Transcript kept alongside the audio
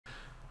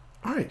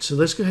All right, so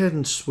let's go ahead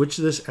and switch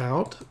this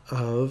out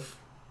of,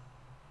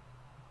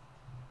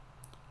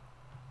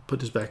 put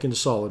this back into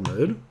solid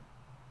mode.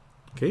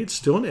 Okay, it's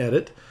still an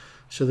edit.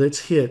 So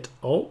let's hit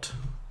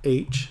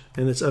Alt-H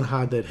and let's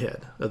unhide that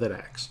head of that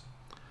axe.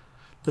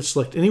 Let's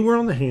select anywhere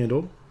on the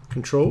handle,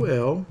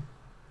 Control-L,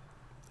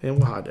 and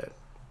we'll hide that.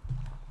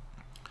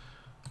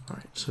 All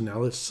right, so now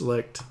let's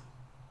select,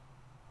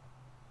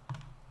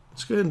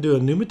 let's go ahead and do a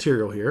new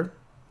material here.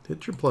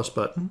 Hit your plus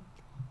button.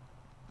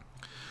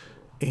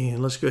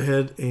 And let's go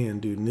ahead and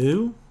do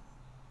new.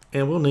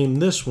 And we'll name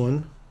this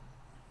one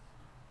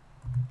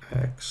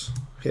Axe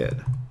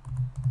Head.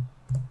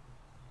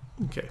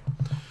 Okay.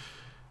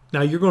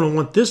 Now you're going to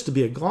want this to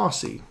be a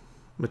glossy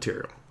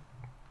material.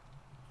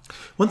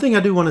 One thing I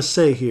do want to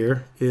say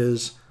here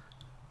is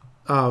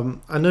I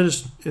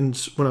noticed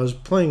when I was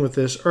playing with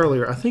this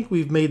earlier, I think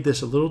we've made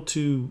this a little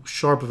too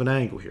sharp of an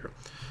angle here.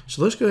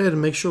 So let's go ahead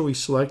and make sure we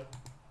select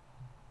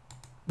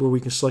where we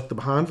can select the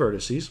behind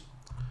vertices.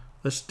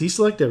 Let's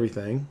deselect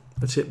everything.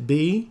 Let's hit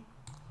B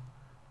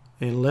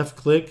and left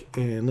click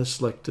and let's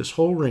select this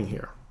whole ring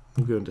here.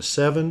 We'll go into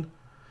 7.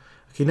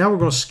 Okay, now we're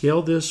going to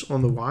scale this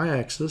on the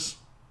y-axis.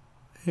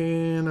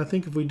 And I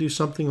think if we do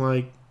something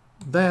like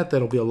that,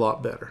 that'll be a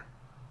lot better.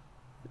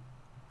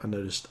 I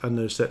noticed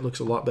that looks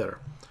a lot better.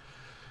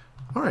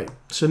 All right,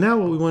 so now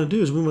what we want to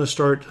do is we want to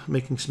start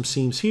making some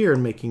seams here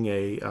and making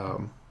a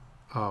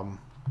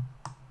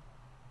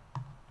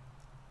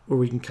where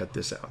we can cut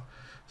this out.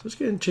 So let's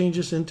go ahead and change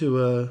this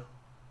into a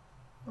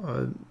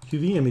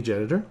UV image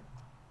editor.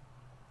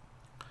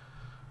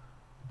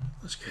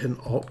 Let's go ahead and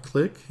alt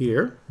click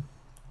here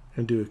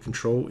and do a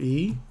Control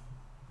E,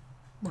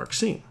 mark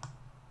seam.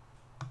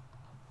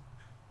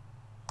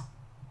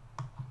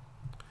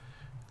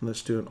 And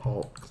let's do an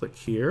alt click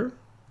here,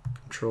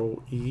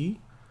 Control E,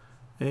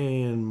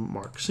 and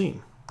mark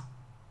seam.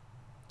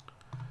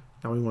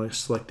 Now we want to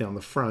select down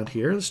the front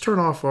here. Let's turn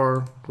off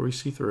our where we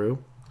see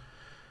through.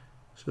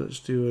 So let's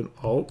do an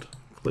alt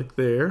click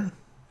there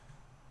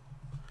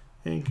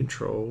and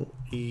Control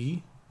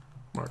E,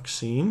 mark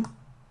seam.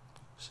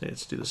 So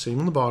let's do the same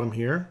on the bottom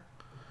here.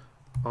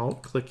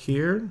 Alt click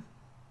here,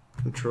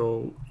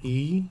 Control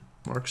E,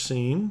 mark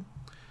seam.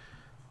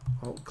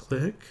 Alt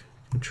click,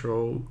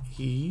 Control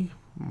E,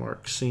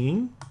 mark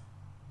seam.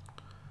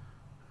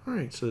 All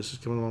right, so this is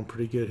coming along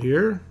pretty good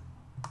here.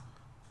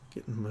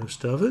 Getting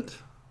most of it.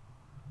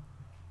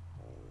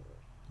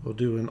 We'll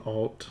do an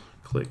alt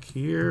click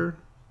here,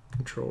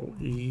 Control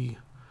E,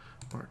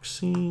 mark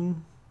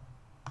seam.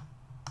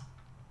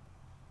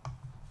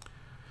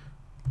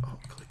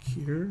 Alt click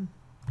here,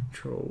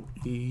 Control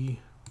E,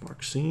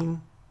 mark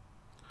seam.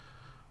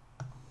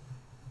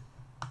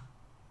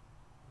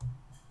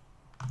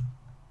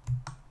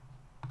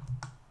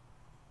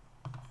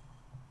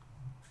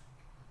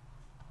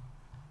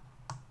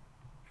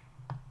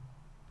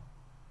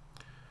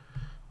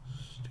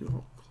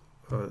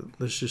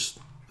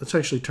 Let's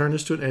actually turn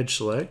this to an edge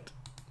select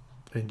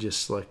and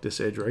just select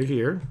this edge right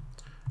here.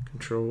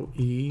 Control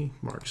E,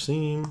 mark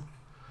seam.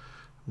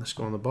 Let's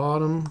go on the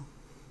bottom.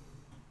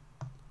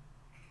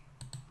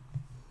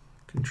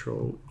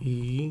 Control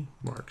E,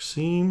 mark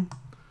seam.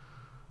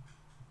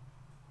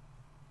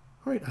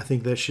 All right, I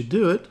think that should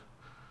do it.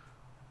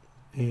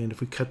 And if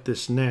we cut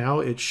this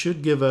now, it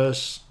should give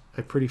us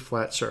a pretty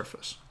flat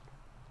surface.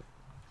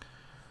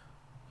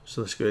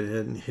 So let's go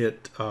ahead and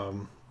hit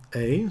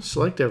A,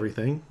 select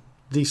everything,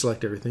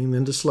 deselect everything,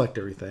 then to select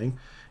everything,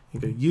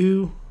 and go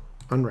U,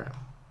 unwrap.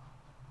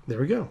 There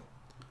we go.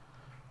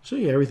 So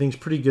yeah, everything's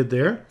pretty good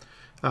there.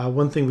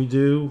 One thing we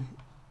do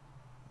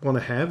want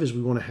to have is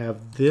we want to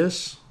have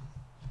this,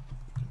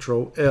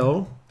 Control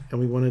L, and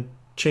we want to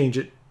change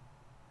it,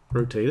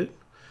 rotate it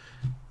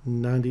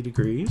 90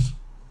 degrees.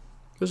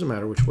 Doesn't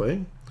matter which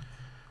way.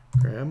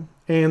 Grab.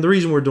 And the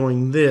reason we're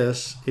doing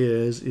this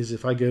is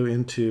if I go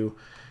into,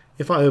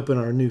 if I open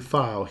our new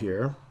file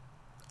here,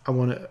 I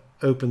want to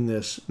open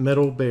this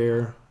Metal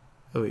Bear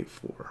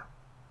 084.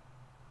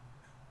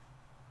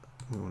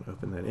 We want to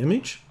open that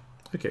image.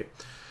 Okay,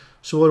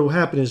 so what will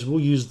happen is we'll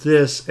use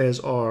this as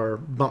our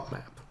bump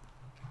map.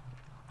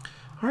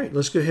 All right,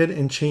 let's go ahead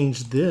and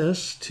change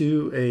this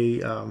to a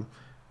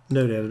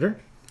node editor.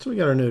 So we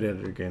got our node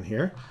editor again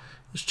here.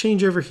 Let's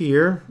change over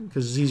here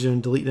because it's easier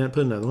than deleting that and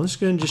put another one. Let's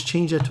go ahead and just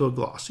change that to a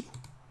glossy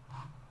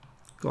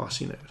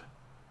node.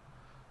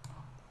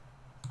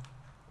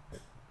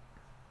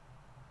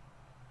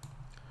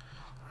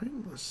 All right,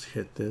 let's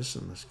hit this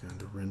and let's go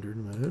into rendered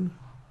mode.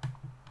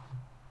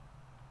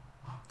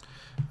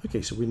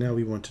 Okay, so now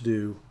we want to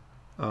do,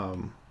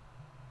 I'm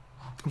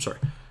sorry.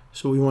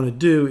 So what we want to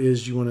do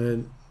is you want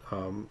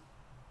to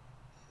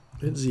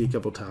hit Z a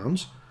couple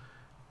times,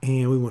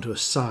 and we want to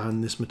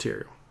assign this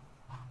material.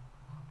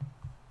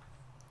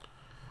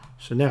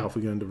 So now if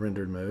we go into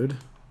rendered mode,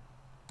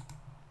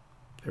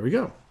 there we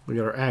go. We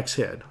got our axe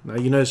head. Now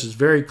you notice it's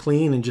very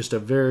clean and just a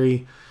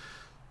very,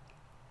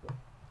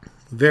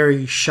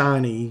 very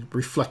shiny,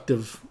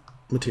 reflective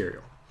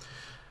material.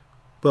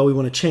 Well, we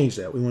want to change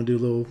that. We want to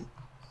do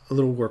a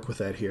little work with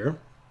that here.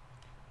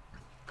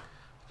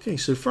 Okay,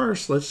 so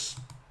first let's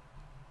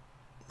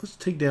let's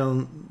take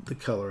down the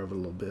color of it a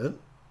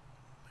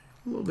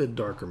little bit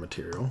darker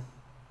material,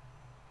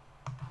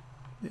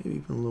 maybe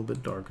even a little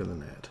bit darker than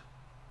that.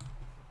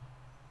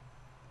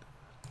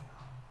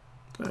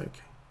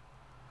 Okay,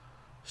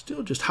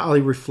 still just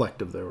highly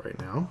reflective though right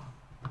now.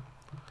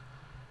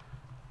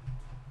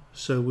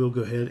 So we'll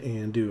go ahead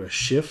and do a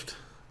Shift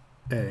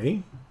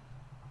A,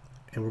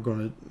 and we're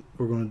going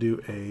to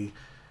do a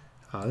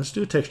let's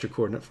do a texture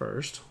coordinate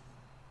first,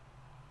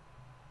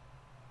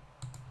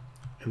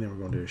 and then we're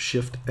going to do a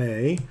Shift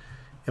A,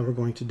 and we're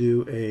going to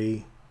do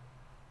a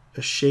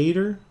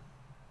shader.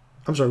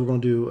 I'm sorry, we're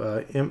going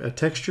to do a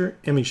texture,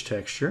 image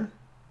texture,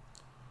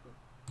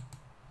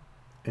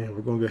 and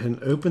we're going to go ahead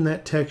and open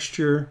that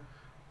texture,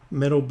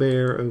 Metal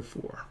Bear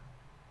 084.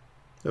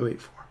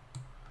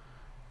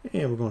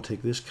 And we're going to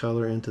take this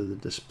color into the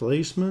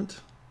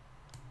displacement.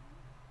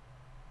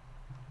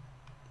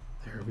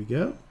 There we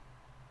go.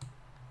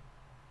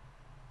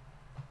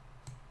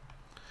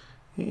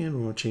 And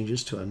we're going to change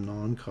this to a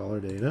non-color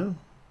data.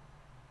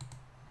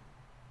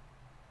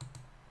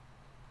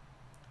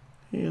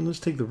 And let's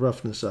take the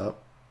roughness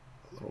up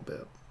a little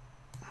bit.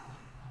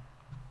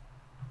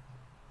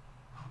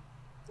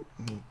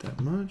 Not that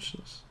much.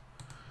 Let's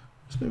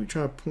maybe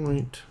try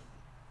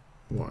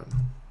 0.1.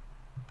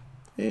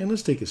 And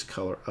let's take his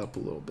color up a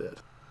little bit.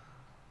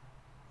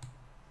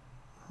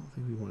 I don't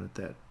think we want it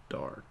that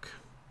dark.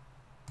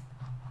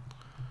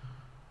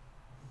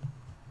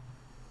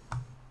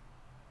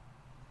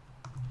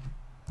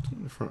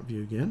 In the front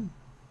view again.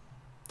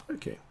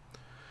 Okay.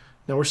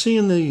 Now we're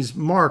seeing these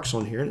marks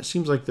on here, and it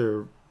seems like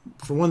they're,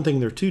 for one thing,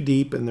 they're too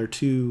deep and they're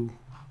too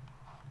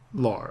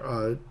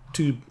large,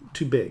 too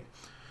big.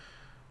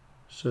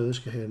 So let's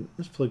go ahead and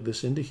let's plug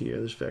this into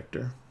here, this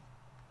vector,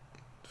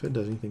 if it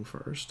does anything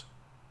first.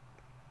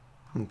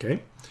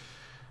 Okay.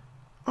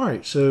 All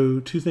right, so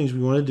two things we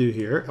want to do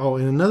here. Oh,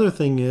 and another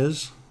thing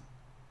is,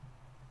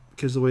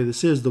 because the way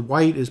this is, the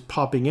white is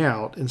popping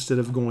out instead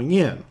of going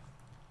in.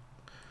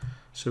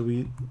 So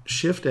we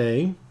Shift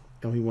A,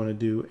 and we want to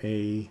do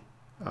a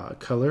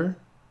color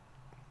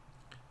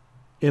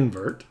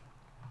invert.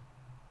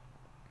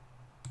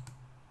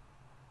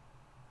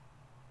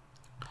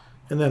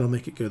 And that'll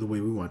make it go the way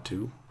we want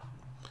to.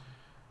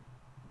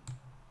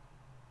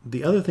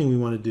 The other thing we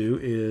want to do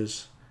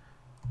is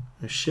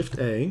Shift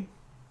A,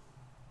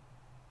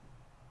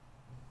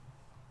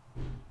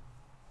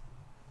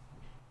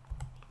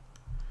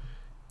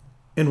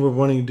 and we're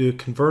wanting to do a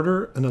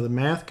converter, another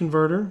math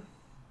converter.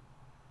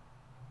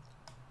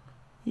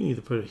 You can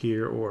either put it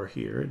here or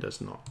here, it does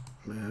not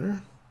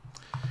matter.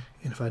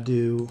 And if I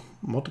do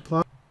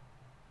multiply,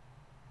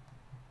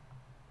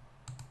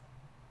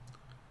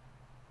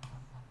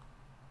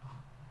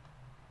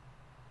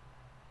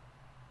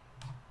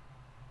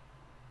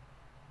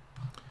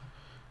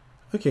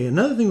 okay,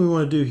 another thing we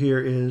want to do here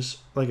is,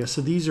 like I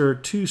said, these are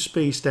too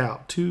spaced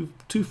out, too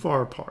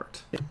far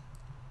apart.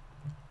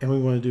 And we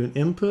want to do an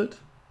input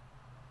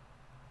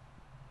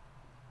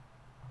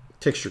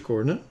texture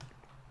coordinate.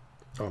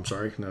 Oh, I'm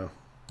sorry, no.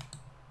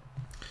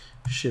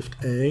 Shift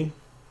A.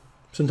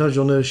 Sometimes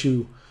you'll notice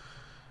you'll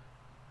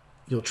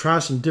try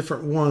some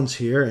different ones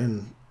here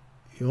and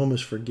you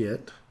almost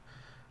forget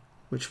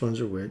which ones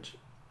are which.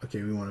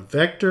 Okay, we want a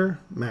vector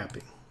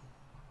mapping.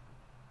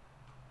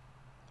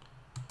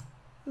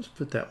 Let's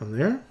put that one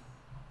there.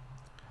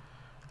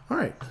 All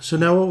right, so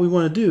now what we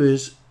want to do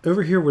is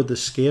over here where the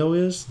scale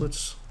is,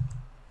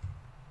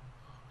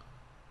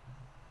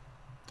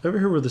 over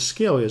here where the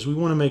scale is, we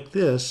want to make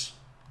this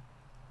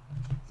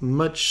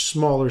much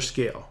smaller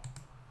scale,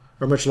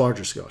 or much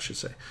larger scale, I should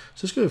say.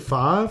 So let's go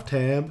 5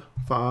 tab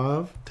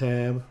 5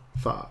 tab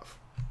 5.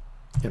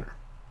 Enter.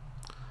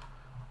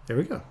 There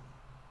we go.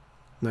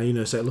 Now you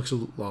notice that looks a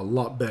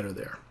lot better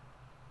there.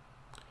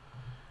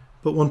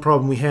 But one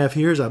problem we have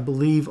here is I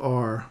believe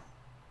our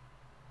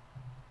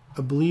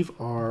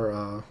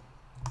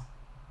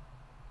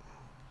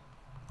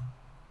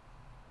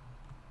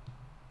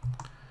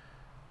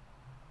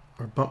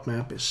bump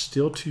map is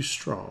still too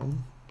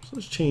strong. So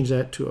let's change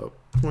that to a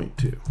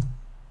 0.2.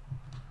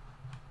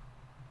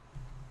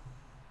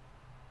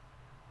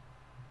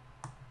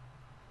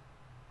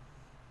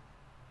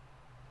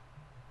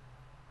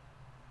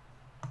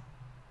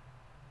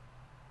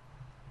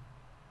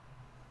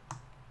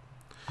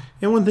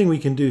 And one thing we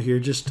can do here,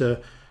 just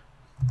to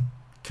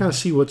kind of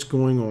see what's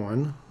going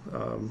on,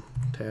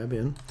 tab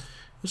in,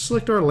 let's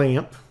select our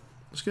lamp.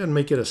 Let's go ahead and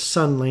make it a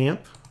sun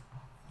lamp.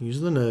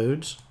 Use the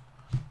nodes.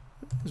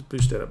 Let's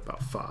boost that up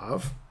about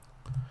 5.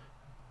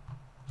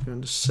 Go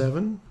into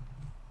 7.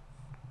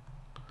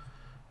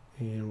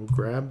 And we'll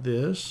grab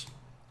this,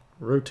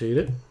 rotate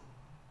it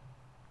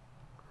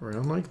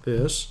around like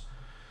this.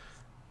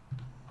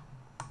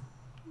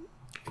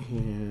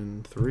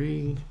 And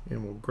 3,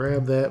 and we'll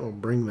grab that and we'll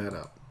bring that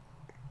up.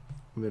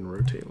 And then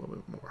rotate a little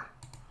bit more.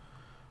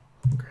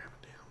 Grab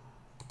it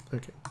down.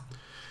 Okay.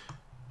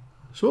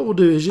 So what we'll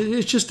do is,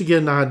 it's just to get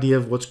an idea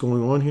of what's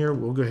going on here.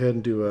 We'll go ahead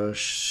and do a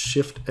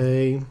Shift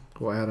A.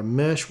 We'll add a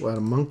mesh. We'll add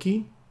a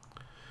monkey.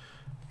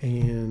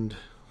 And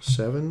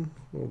 7.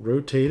 We'll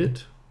rotate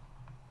it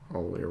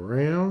all the way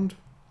around.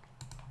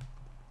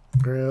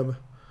 Grab,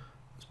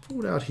 let's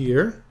pull it out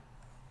here.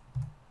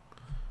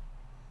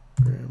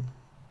 Grab,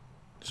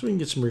 so we can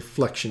get some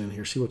reflection in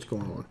here, see what's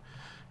going on.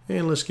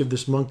 And let's give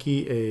this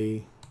monkey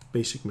a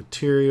basic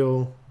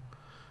material,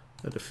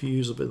 a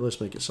diffuse a bit.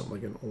 Let's make it something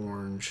like an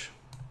orange,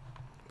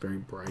 very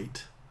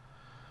bright.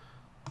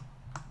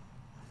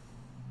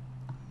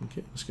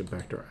 Okay, let's get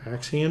back to our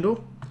axe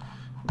handle,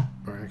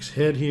 our axe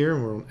head here,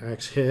 and we're on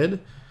axe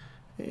head.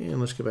 And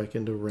let's go back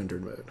into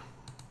rendered mode.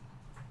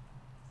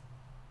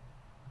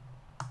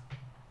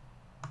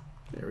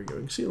 There we go.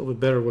 You can see a little bit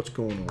better what's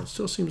going on. It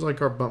still seems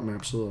like our bump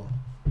map's a little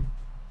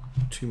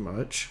too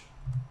much.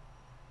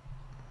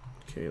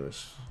 Okay,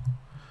 let's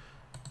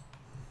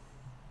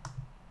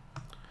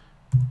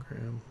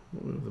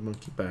move the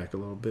monkey back a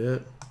little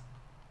bit.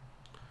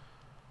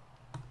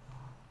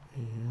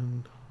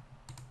 And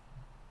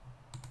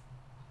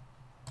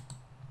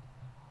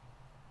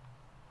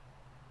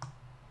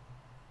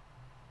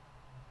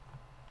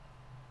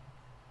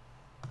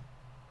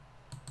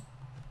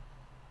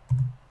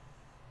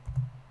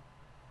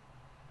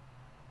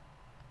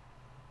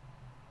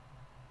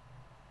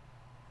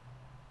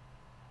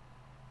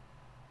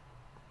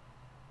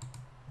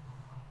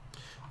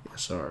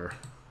yes, our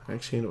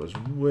axe handle is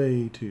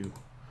way too,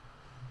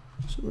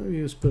 so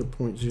maybe let's put a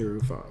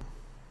 0.05.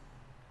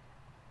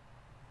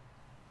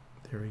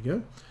 There we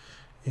go.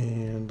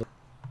 And a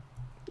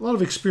lot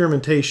of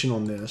experimentation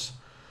on this.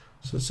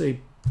 So let's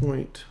say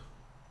 0.0.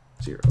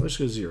 Let's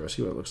go 0,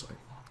 see what it looks like.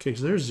 Okay,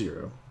 so there's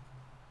 0.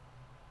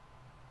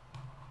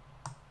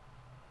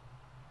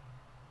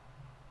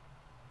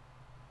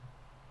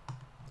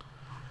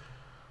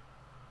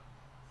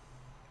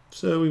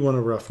 So we want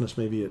a roughness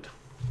maybe at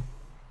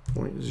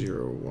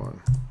 0.01.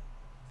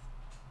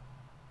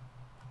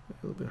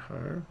 A little bit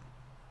higher.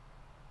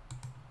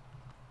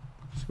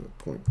 See what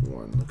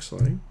 0.1 looks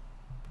like.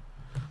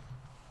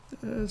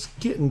 It's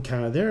getting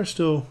kind of there.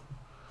 Still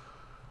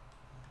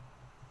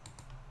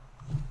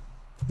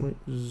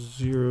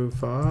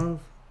 0.05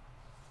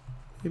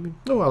 maybe.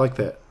 Oh, I like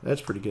that.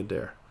 That's pretty good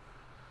there.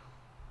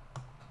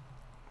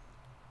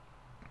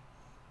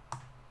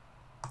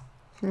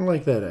 I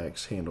like that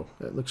axe handle.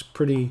 That looks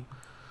pretty.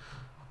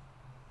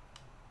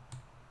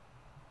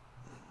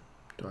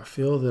 Do I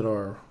feel that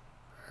our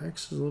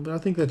axe is a little bit? I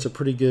think that's a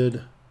pretty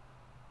good.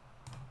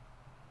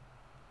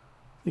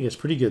 I think it's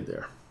pretty good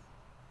there.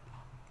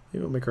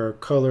 Maybe we'll make our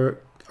color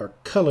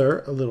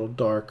a little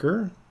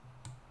darker.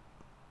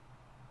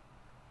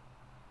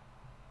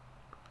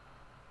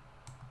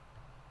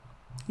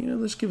 You know,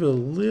 let's give it a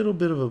little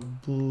bit of a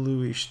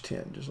bluish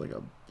tint, just like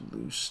a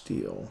blue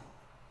steel.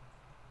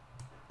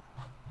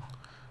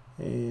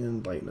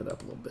 And lighten it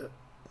up a little bit.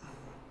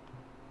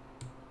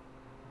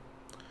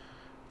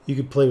 You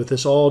could play with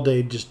this all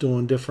day, just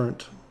doing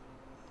different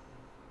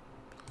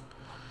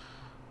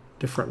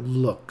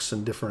looks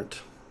and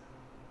different.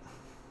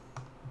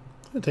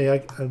 I tell you,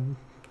 I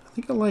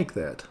think I like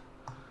that.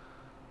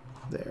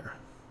 There.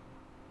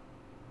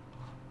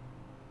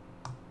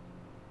 I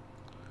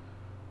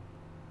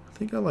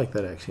think I like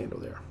that axe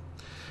handle there.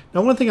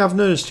 Now, one thing I've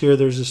noticed here,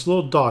 there's this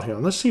little dot here.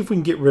 Let's see if we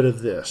can get rid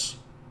of this.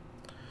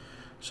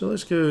 So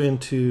let's go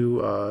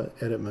into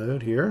edit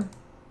mode here.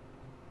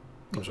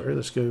 I'm sorry,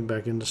 let's go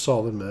back into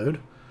solid mode.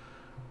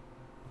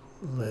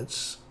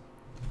 Let's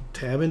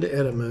tab into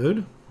edit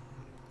mode.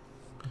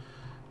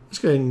 Let's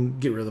go ahead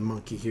and get rid of the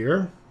monkey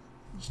here.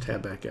 Let's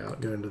tab back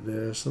out, go into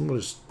this, and we'll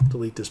just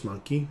delete this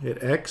monkey.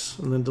 Hit X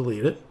and then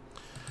delete it.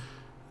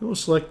 And we'll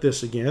select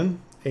this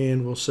again,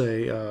 and we'll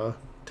say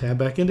tab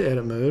back into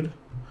edit mode.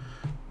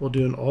 We'll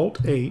do an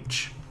Alt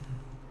H.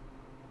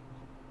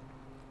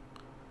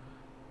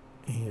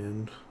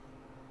 And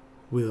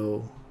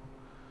we'll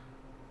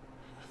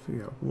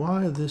figure out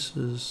why this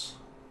is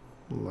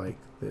like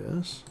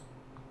this.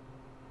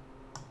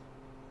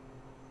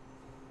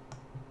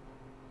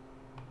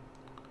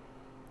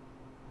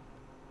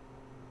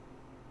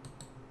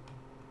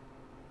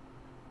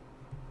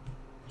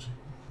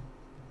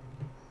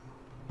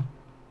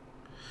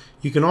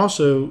 You can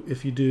also,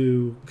 if you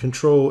do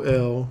Control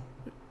L,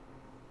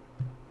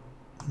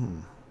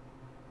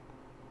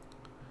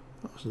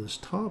 so this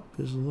top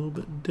is a little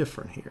bit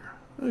different here.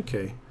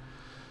 Okay.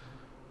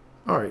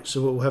 All right,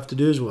 so what we'll have to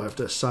do is we'll have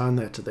to assign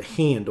that to the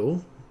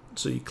handle.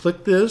 So you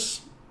click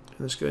this, and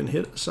let's go ahead and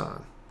hit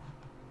assign.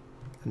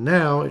 And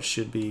now it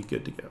should be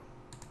good to go.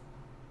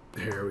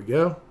 There we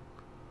go.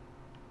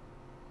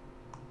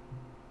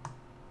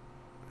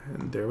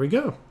 And there we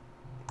go.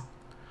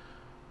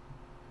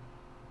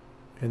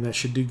 And that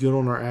should do good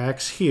on our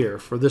axe here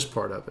for this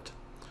part of it.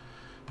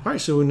 All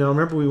right, so now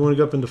remember we want to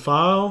go up into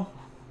File,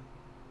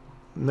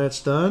 and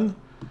that's done.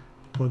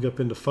 We'll go up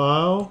into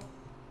File,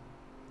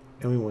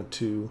 and we want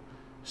to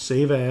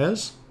Save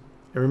As.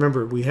 And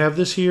remember, we have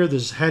this here.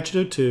 This is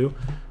Hatchet 02.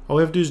 All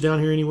we have to do is down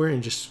here anywhere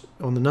and just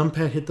on the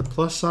numpad hit the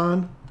plus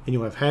sign, and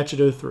you'll have Hatchet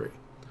 03. So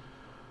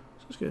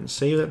let's go ahead and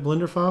save that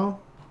Blender file,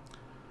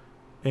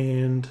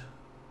 and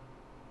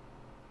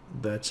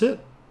that's it.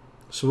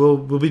 So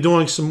we'll be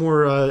doing some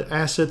more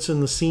assets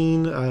in the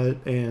scene,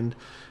 and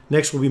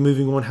Next, we'll be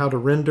moving on how to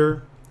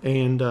render,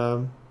 and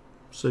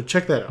so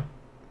check that out.